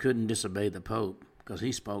 You couldn't disobey the Pope because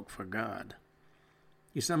he spoke for God.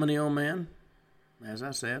 He summoned the old man, as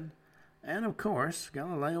I said, and of course,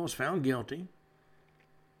 Galileo was found guilty.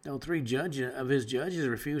 Though 3 of his judges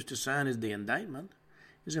refused to sign the indictment,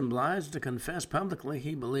 he was obliged to confess publicly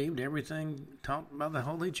he believed everything taught by the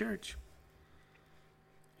Holy Church.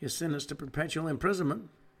 His sentence to perpetual imprisonment,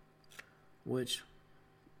 which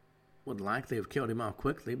would likely have killed him off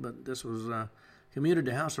quickly, but this was commuted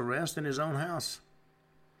to house arrest in his own house.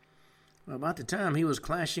 Well, about the time he was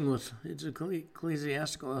clashing with its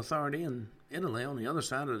ecclesiastical authority in Italy on the other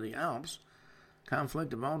side of the Alps,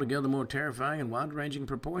 conflict of altogether more terrifying and wide-ranging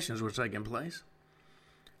proportions was taking place.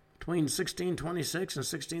 Between 1626 and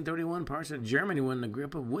 1631, parts of Germany were in the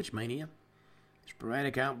grip of witch mania.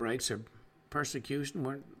 Sporadic outbreaks of persecution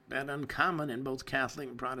weren't that uncommon in both Catholic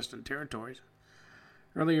and Protestant territories.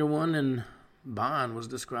 Earlier one in Bonn was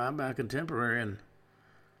described by a contemporary and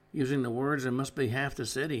using the words, "there must be half the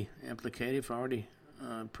city implicated," for already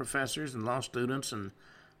professors and law students and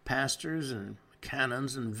pastors and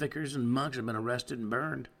canons and vicars and monks have been arrested and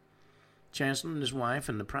burned. Chancellor and his wife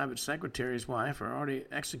and the private secretary's wife are already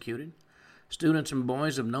executed. Students and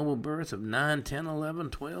boys of noble birth of 9, 10, 11,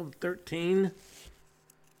 12, 13,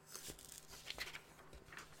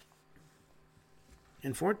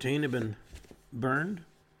 and 14 have been burned.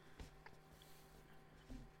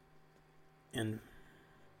 And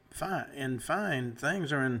fine,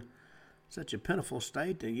 things are in such a pitiful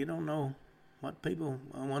state that you don't know what people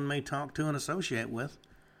one may talk to and associate with,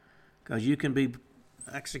 because you can be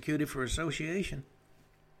executed for association.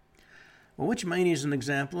 Well, witch mania is an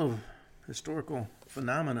example of historical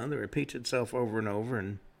phenomenon that repeats itself over and over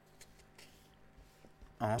in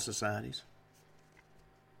all societies.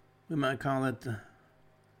 We might call it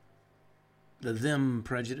the them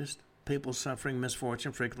prejudice. People suffering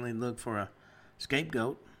misfortune frequently look for a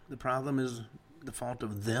scapegoat. The problem is the fault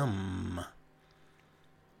of them.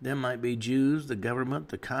 Them might be Jews, the government,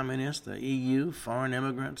 the communists, the EU, foreign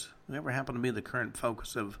immigrants, whoever happen to be the current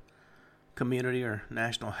focus of community or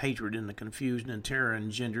national hatred in the confusion and terror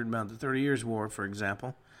engendered by the 30 Years' War, for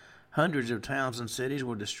example. Hundreds of towns and cities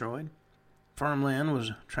were destroyed. Farmland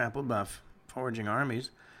was trampled by foraging armies.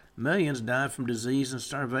 Millions died from disease and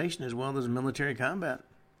starvation as well as military combat.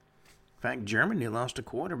 In fact, Germany lost a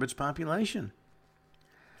quarter of its population.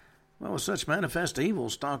 Well, with such manifest evil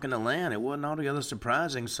stalking the land, it wasn't altogether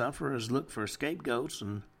surprising sufferers looked for scapegoats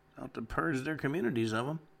and sought to purge their communities of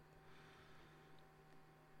them.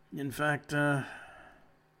 In fact, Elias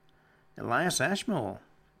Ashmole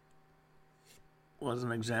was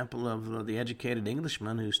an example of the educated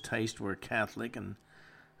Englishman whose tastes were Catholic and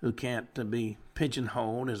who can't be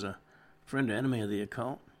pigeonholed as a friend or enemy of the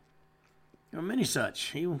occult. There were many such.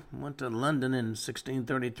 He went to London in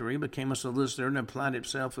 1633, became a solicitor, and applied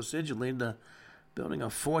himself assiduously to building a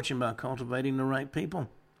fortune by cultivating the right people.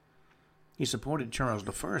 He supported Charles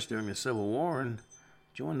I during the Civil War and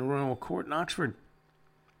joined the royal court in Oxford.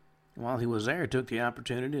 While he was there, he took the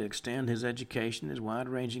opportunity to extend his education, his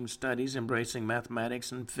wide-ranging studies, embracing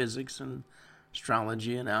mathematics and physics and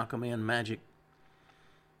astrology and alchemy and magic.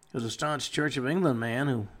 He was a staunch Church of England man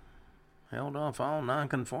who held off all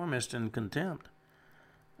nonconformists in contempt.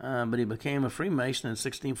 But he became a Freemason in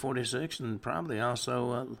 1646 and probably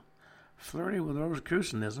also flirted with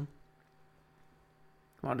Rosicrucianism.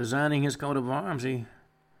 While designing his coat of arms, he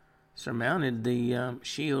surmounted the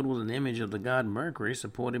shield with an image of the god Mercury,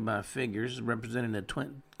 supported by figures representing the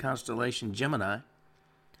twin constellation Gemini.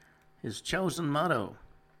 His chosen motto,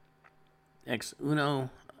 Ex Uno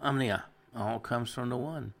Omnia, all comes from the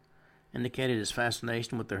one, indicated his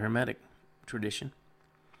fascination with the Hermetic tradition.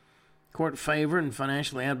 Court favor and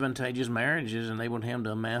financially advantageous marriages enabled him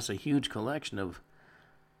to amass a huge collection of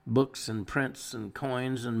books and prints and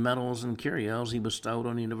coins and medals and curios he bestowed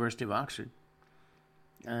on the University of Oxford,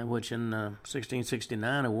 which in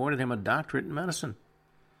 1669 awarded him a doctorate in medicine.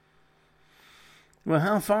 Well,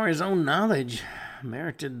 how far his own knowledge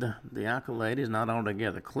merited the accolade is not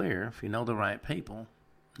altogether clear. If you know the right people,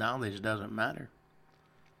 knowledge doesn't matter.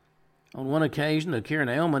 On one occasion, to cure an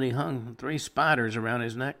ailment, he hung 3 spiders around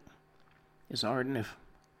his neck. His ardent, if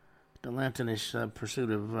dilettanteish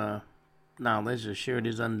pursuit of knowledge assured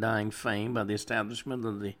his undying fame by the establishment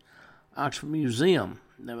of the Oxford Museum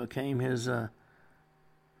that became his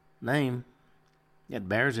name, that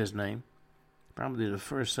bears his name, probably the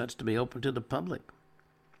first such to be open to the public.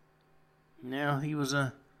 Now, he was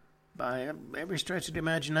by every stretch of the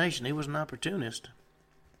imagination, he was an opportunist.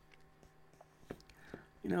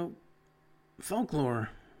 Folklore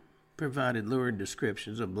provided lurid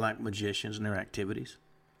descriptions of black magicians and their activities.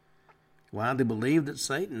 Widely believed that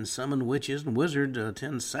Satan summoned witches and wizards to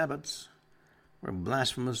attend Sabbaths, where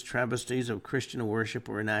blasphemous travesties of Christian worship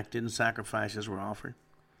were enacted and sacrifices were offered.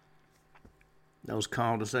 Those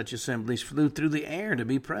called to such assemblies flew through the air to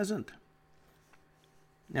be present.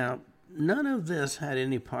 Now, none of this had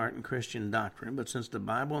any part in Christian doctrine, but since the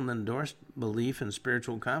Bible endorsed belief in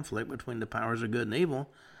spiritual conflict between the powers of good and evil,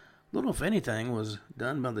 little, if anything, was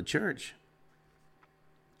done by the church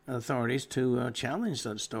authorities to challenge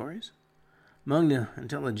such stories. Among the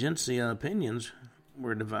intelligentsia opinions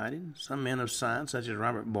were divided. Some men of science, such as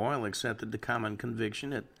Robert Boyle, accepted the common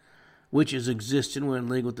conviction that witches existed when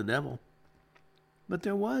league with the devil. But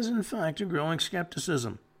there was, in fact, a growing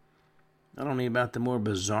skepticism, not only about the more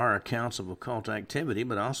bizarre accounts of occult activity,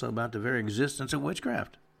 but also about the very existence of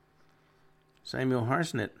witchcraft. Samuel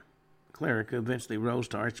Harsnett, cleric who eventually rose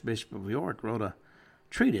to Archbishop of York, wrote a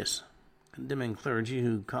treatise condemning clergy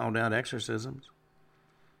who called out exorcisms.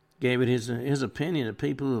 Gave it his opinion that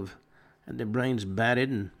people who have had their brains batted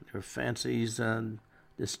and their fancies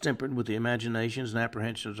distempered with the imaginations and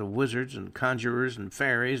apprehensions of wizards and conjurers and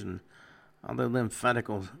fairies and all the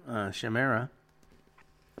lymphatical chimera.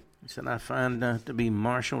 He said, I find to be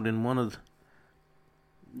marshaled in one of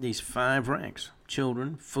these 5 ranks: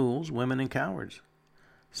 children, fools, women, and cowards,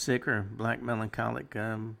 sick or black melancholic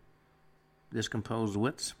discomposed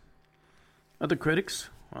wits. Other critics,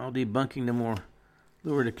 while debunking the more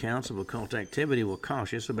lurid accounts of occult activity, were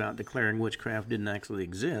cautious about declaring witchcraft didn't actually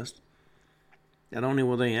exist. Not only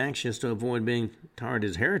were they anxious to avoid being tarred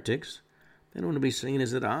as heretics, they didn't want to be seen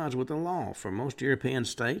as at odds with the law, for most European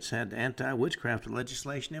states had anti-witchcraft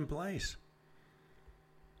legislation in place.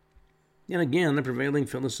 And again, the prevailing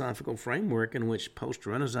philosophical framework in which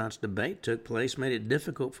post-Renaissance debate took place made it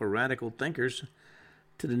difficult for radical thinkers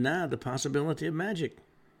to deny the possibility of magic.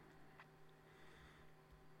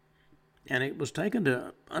 And it was taken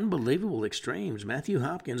to unbelievable extremes. Matthew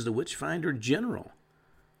Hopkins, the witch finder general,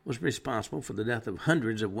 was responsible for the death of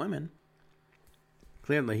hundreds of women.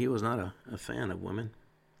 Clearly, he was not a fan of women.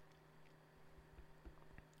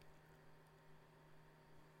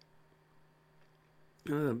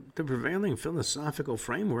 The prevailing philosophical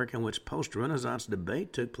framework in which post-Renaissance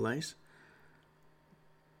debate took place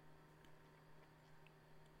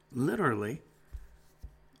literally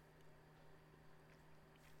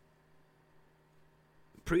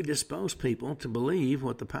predisposed people to believe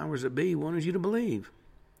what the powers that be wanted you to believe.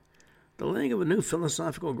 The laying of a new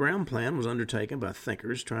philosophical ground plan was undertaken by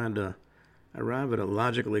thinkers trying to arrive at a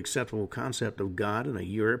logically acceptable concept of God in a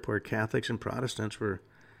Europe where Catholics and Protestants were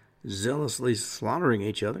zealously slaughtering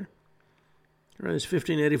each other. Around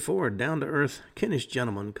 1584, a down-to-earth Kentish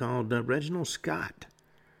gentleman called Reginald Scott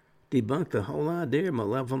debunked the whole idea of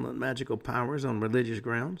malevolent magical powers on religious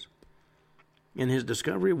grounds. In his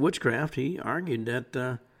discovery of witchcraft, he argued that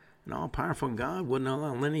an all-powerful God wouldn't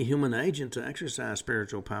allow any human agent to exercise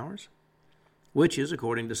spiritual powers. Witches,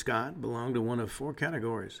 according to Scott, belonged to one of 4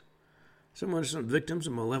 categories. Some were some victims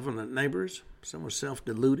of malevolent neighbors, some were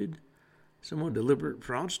self-deluded, some were deliberate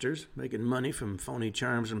fraudsters making money from phony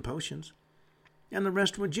charms and potions, and the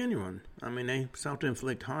rest were genuine. I mean, they sought to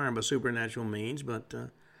inflict harm by supernatural means, but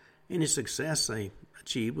any success they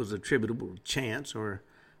achieved was attributable to chance or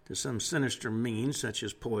to some sinister means such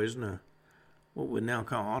as poison or what we now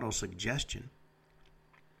call autosuggestion.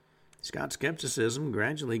 Scott's skepticism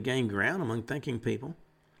gradually gained ground among thinking people.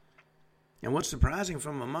 And what's surprising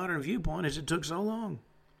from a modern viewpoint is it took so long.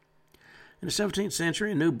 In the 17th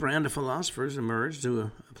century, a new brand of philosophers emerged who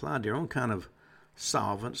applied their own kind of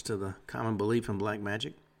solvents to the common belief in black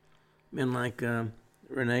magic. Men like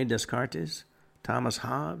René Descartes, Thomas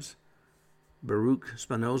Hobbes, Baruch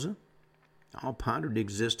Spinoza, all pondered the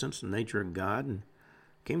existence and nature of God and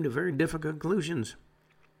came to very different conclusions.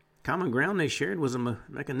 Common ground they shared was a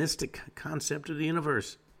mechanistic concept of the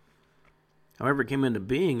universe. However it came into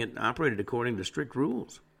being, it operated according to strict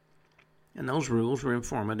rules. And those rules were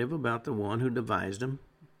informative about the one who devised them,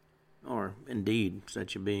 or indeed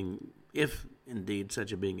such a being, if indeed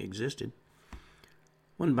such a being existed.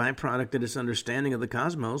 One byproduct of this understanding of the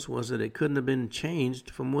cosmos was that it couldn't have been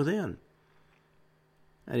changed from within.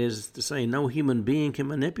 That is to say, no human being can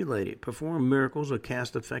manipulate it, perform miracles, or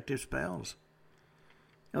cast effective spells.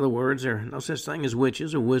 In other words, there are no such thing as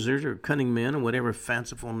witches or wizards or cunning men or whatever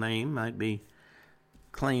fanciful name might be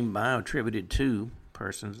claimed by or attributed to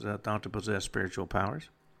persons thought to possess spiritual powers.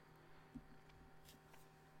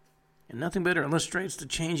 And nothing better illustrates the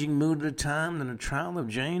changing mood of the time than the trial of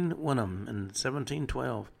Jane Wynnum in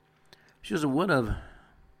 1712. She was a widow of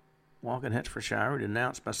Walken, Hertfordshire,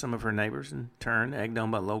 denounced by some of her neighbors, in turn egged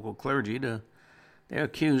on by local clergy. They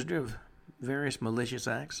accused her of various malicious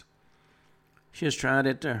acts. She was tried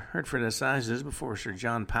at Hertford Assizes before Sir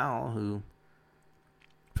John Powell, who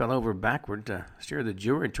fell over backward to steer the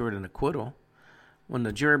jury toward an acquittal. When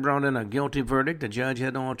the jury brought in a guilty verdict, the judge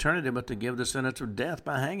had no alternative but to give the sentence of death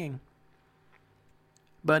by hanging.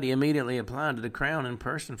 But he immediately applied to the Crown in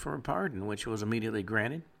person for a pardon, which was immediately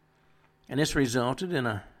granted. And this resulted in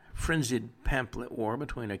a frenzied pamphlet war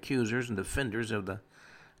between accusers and defenders of the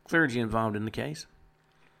clergy involved in the case.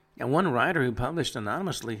 And one writer who published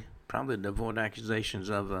anonymously, probably to avoid accusations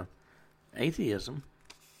of atheism,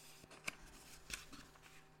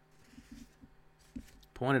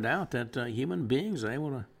 pointed out that human beings are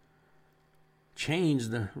able to change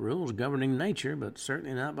the rules governing nature, but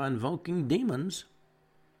certainly not by invoking demons.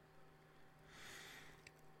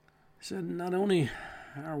 He said not only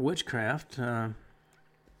our witchcraft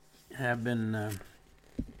have been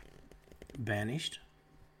banished,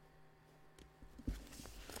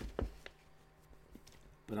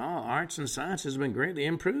 but all arts and sciences have been greatly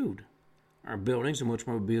improved. Our buildings are much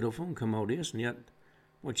more beautiful and commodious, and yet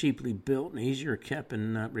more cheaply built and easier kept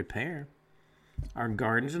in repair. Our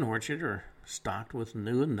gardens and orchards are stocked with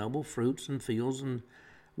new and noble fruits, and fields and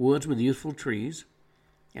woods with youthful trees.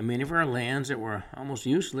 And many of our lands that were almost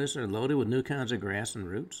useless are loaded with new kinds of grass and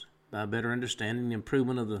roots. By better understanding the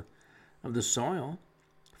improvement of the soil,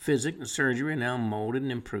 physics and surgery are now molded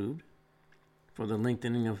and improved for the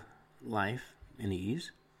lengthening of life and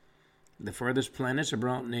ease. The furthest planets are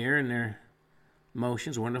brought near, and their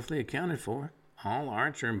motions wonderfully accounted for. All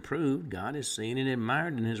arts are improved. God is seen and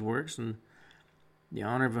admired in his works, and the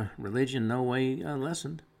honor of a religion no way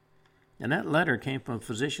lessened. And that letter came from a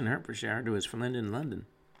physician in Hertfordshire to his friend in London.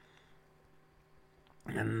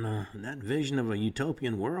 And that vision of a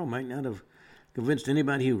utopian world might not have convinced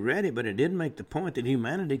anybody who read it, but it did make the point that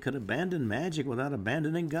humanity could abandon magic without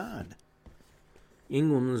abandoning God.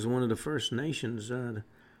 England was one of the first nations to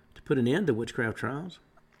put an end to witchcraft trials.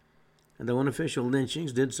 And though unofficial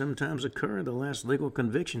lynchings did sometimes occur, the last legal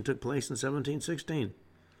conviction took place in 1716. It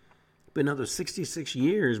would be another 66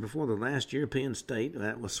 years before the last European state,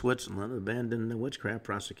 that was Switzerland, abandoned the witchcraft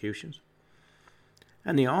prosecutions.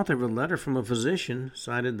 And the author of a letter from a physician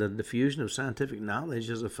cited the diffusion of scientific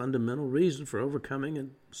knowledge as a fundamental reason for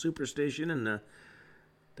overcoming superstition and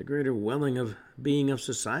the greater welling of being of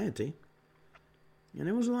society. And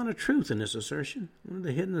there was a lot of truth in this assertion. One of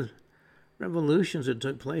the hidden revolutions that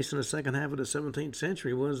took place in the second half of the 17th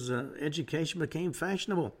century was education became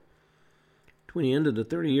fashionable. Between the end of the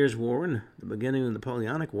 30 Years' War and the beginning of the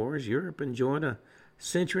Napoleonic Wars, Europe enjoyed a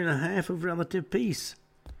century and a half of relative peace.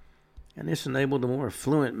 And this enabled the more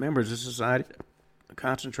affluent members of society to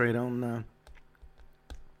concentrate on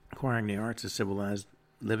acquiring the arts of civilized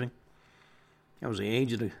living. That was the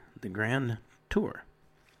age of the Grand Tour.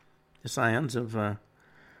 The scions of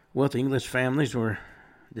wealthy English families were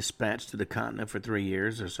dispatched to the continent for 3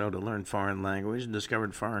 years or so to learn foreign language and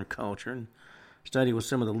discovered foreign culture and study with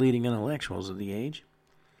some of the leading intellectuals of the age.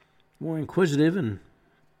 More inquisitive and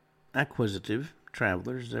acquisitive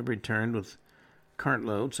travelers have returned with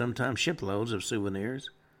cartloads, sometimes shiploads of souvenirs,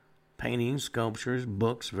 paintings, sculptures,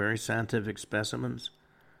 books, very scientific specimens,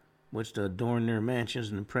 which to adorn their mansions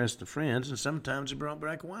and impress the friends, and sometimes they brought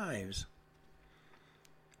back wives.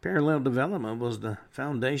 Parallel development was the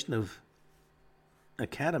foundation of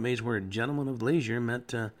academies where gentlemen of leisure met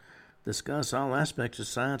to discuss all aspects of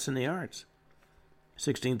science and the arts.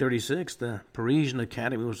 In 1636, the Parisian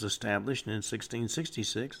Academy was established, and in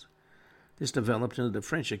 1666, this developed into the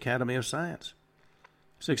French Academy of Science.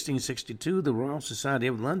 1662, the Royal Society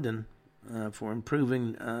of London for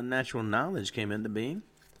improving natural knowledge came into being,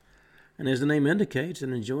 and as the name indicates, it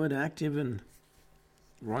enjoyed active and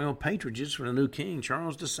royal patronage for the new king,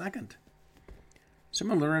 Charles II.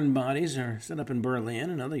 Similar learned bodies are set up in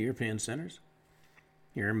Berlin and other European centers.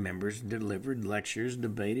 Here, members delivered lectures,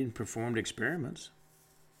 debated, and performed experiments.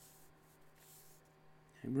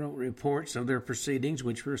 They wrote reports of their proceedings,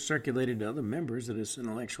 which were circulated to other members of this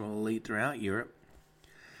intellectual elite throughout Europe.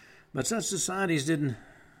 But such societies didn't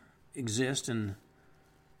exist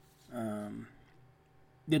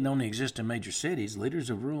didn't only exist in major cities. Leaders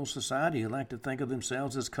of rural society who liked to think of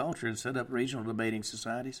themselves as culture had set up regional debating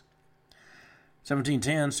societies.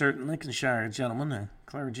 1710, certain Lincolnshire gentlemen, the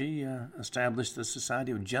clergy, established the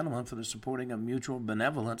Society of Gentlemen for the supporting of mutual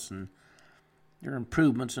benevolence and their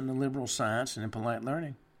improvements in the liberal science and in polite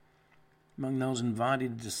learning. Among those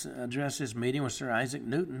invited to address this meeting was Sir Isaac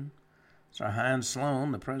Newton, Sir Heinz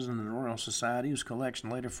Sloane, the president of the Royal Society, whose collection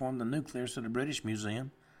later formed the nucleus of the British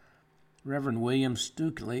Museum, Reverend William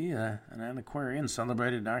Stukeley, an antiquarian,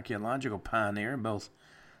 celebrated archaeological pioneer in both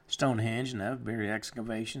Stonehenge and Avebury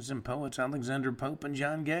excavations, and poets Alexander Pope and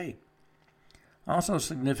John Gay. Also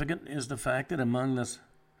significant is the fact that among the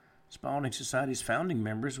Spalding Society's founding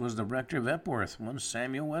members was the rector of Epworth, one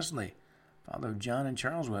Samuel Wesley, father of John and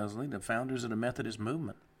Charles Wesley, the founders of the Methodist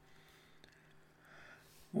movement.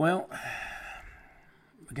 Well,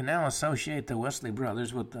 we can now associate the Wesley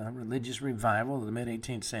brothers with the religious revival of the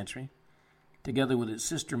mid-18th century, together with its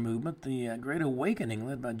sister movement, the Great Awakening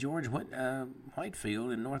led by George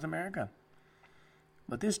Whitefield in North America.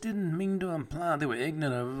 But this didn't mean to imply they were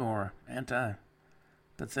ignorant of or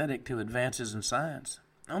antipathetic to advances in science.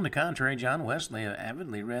 On the contrary, John Wesley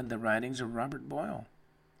avidly read the writings of Robert Boyle.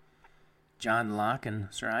 John Locke and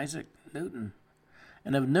Sir Isaac Newton.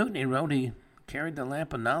 And of Newton, he wrote, he carried the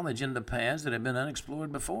lamp of knowledge into paths that had been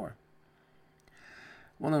unexplored before.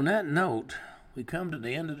 Well, on that note, we come to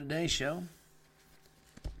the end of today's show.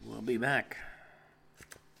 We'll be back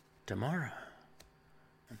tomorrow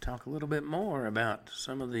and talk a little bit more about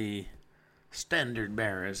some of the standard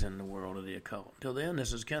bearers in the world of the occult. Till then,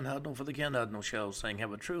 this is Ken Hudnall for the Ken Hudnall Show, saying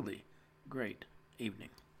have a truly great evening.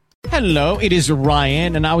 Hello, it is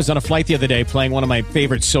Ryan, and I was on a flight the other day playing one of my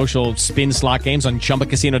favorite social spin slot games on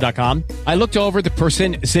ChumbaCasino.com. I looked over at the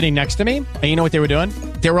person sitting next to me, and you know what they were doing?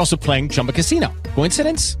 They were also playing Chumba Casino.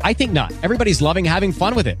 Coincidence? I think not. Everybody's loving having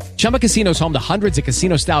fun with it. Chumba Casino is home to hundreds of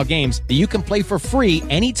casino-style games that you can play for free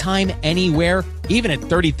anytime, anywhere, even at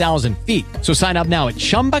 30,000 feet. So sign up now at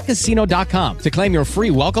ChumbaCasino.com to claim your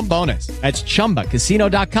free welcome bonus. That's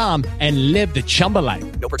ChumbaCasino.com and live the Chumba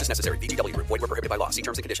life. No purchase necessary. VGW. Void where prohibited by law. See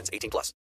terms and conditions. 18+.